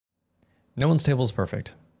No one's table is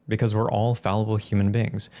perfect, because we're all fallible human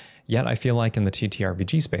beings. Yet I feel like in the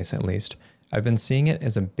TTRPG space at least, I've been seeing it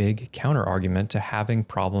as a big counter-argument to having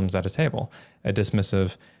problems at a table. A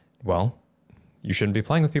dismissive, well, you shouldn't be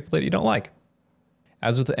playing with people that you don't like.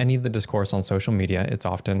 As with any of the discourse on social media, it's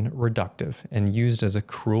often reductive and used as a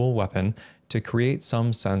cruel weapon to create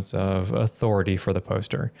some sense of authority for the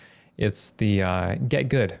poster. It's the get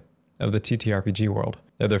good of the TTRPG world.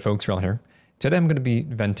 Hey there folks, Wrel here. Today I'm going to be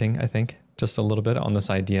venting, I think, just a little bit on this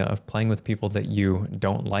idea of playing with people that you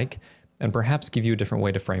don't like, and perhaps give you a different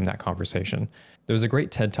way to frame that conversation. There's a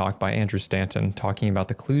great TED Talk by Andrew Stanton talking about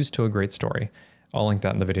the clues to a great story. I'll link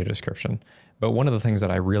that in the video description. But one of the things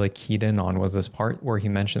that I really keyed in on was this part where he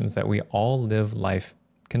mentions that we all live life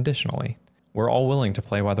conditionally. We're all willing to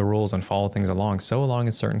play by the rules and follow things along so long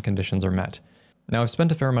as certain conditions are met. Now, I've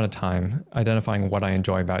spent a fair amount of time identifying what I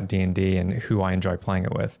enjoy about D&D and who I enjoy playing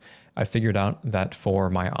it with. I figured out that for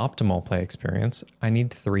my optimal play experience, I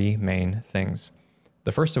need three main things.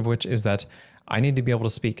 The first of which is that I need to be able to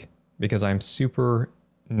speak, because I'm super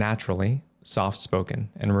naturally soft-spoken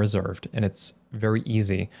and reserved, and it's very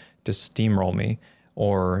easy to steamroll me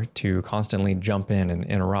or to constantly jump in and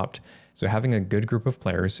interrupt. So having a good group of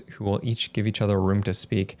players who will each give each other room to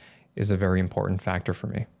speak is a very important factor for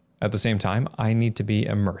me. At the same time, I need to be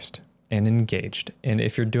immersed and engaged. And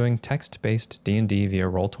if you're doing text-based D&D via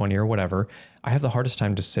Roll20 or whatever, I have the hardest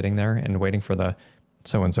time just sitting there and waiting for the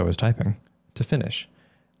so-and-so is typing to finish.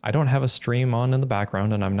 I don't have a stream on in the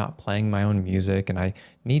background and I'm not playing my own music, and I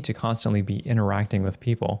need to constantly be interacting with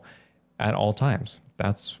people at all times.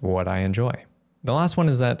 That's what I enjoy. The last one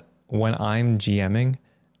is that when I'm GMing,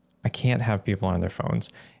 I can't have people on their phones.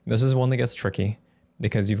 This is one that gets tricky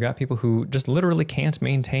because you've got people who just literally can't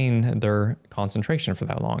maintain their concentration for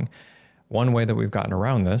that long. One way that we've gotten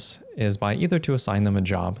around this is by either to assign them a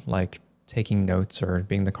job, like taking notes or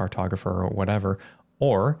being the cartographer or whatever,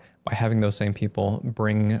 or by having those same people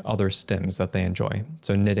bring other stims that they enjoy.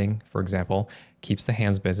 So knitting, for example, keeps the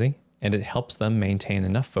hands busy, and it helps them maintain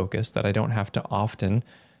enough focus that I don't have to often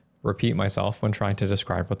repeat myself when trying to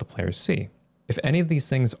describe what the players see. If any of these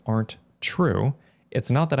things aren't true, it's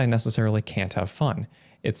not that I necessarily can't have fun.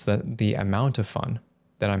 It's that the amount of fun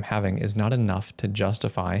that I'm having is not enough to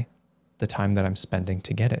justify the time that I'm spending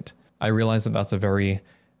to get it. I realize that that's a very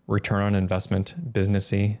return on investment,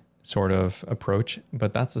 businessy sort of approach,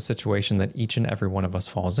 but that's the situation that each and every one of us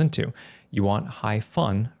falls into. You want high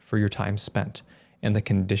fun for your time spent, and the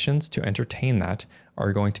conditions to entertain that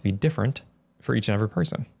are going to be different for each and every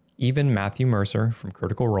person. Even Matthew Mercer from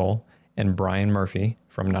Critical Role and Brian Murphy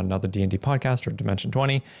from Not Another D&D Podcast or Dimension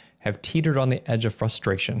 20 have teetered on the edge of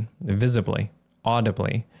frustration, visibly,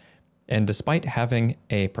 audibly. And despite having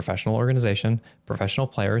a professional organization, professional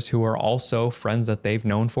players who are also friends that they've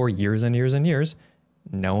known for years and years and years,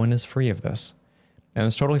 no one is free of this. And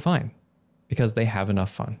it's totally fine because they have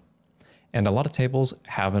enough fun. And a lot of tables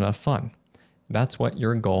have enough fun. That's what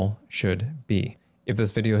your goal should be. If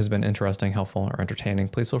this video has been interesting, helpful, or entertaining,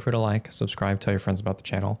 please feel free to like, subscribe, tell your friends about the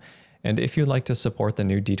channel. And if you'd like to support the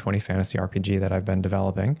new D20 fantasy RPG that I've been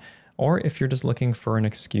developing, or if you're just looking for an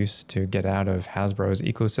excuse to get out of Hasbro's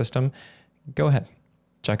ecosystem, go ahead.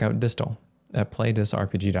 Check out Distal at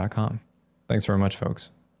playdisrpg.com. Thanks very much, folks.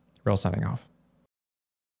 Wrel signing off.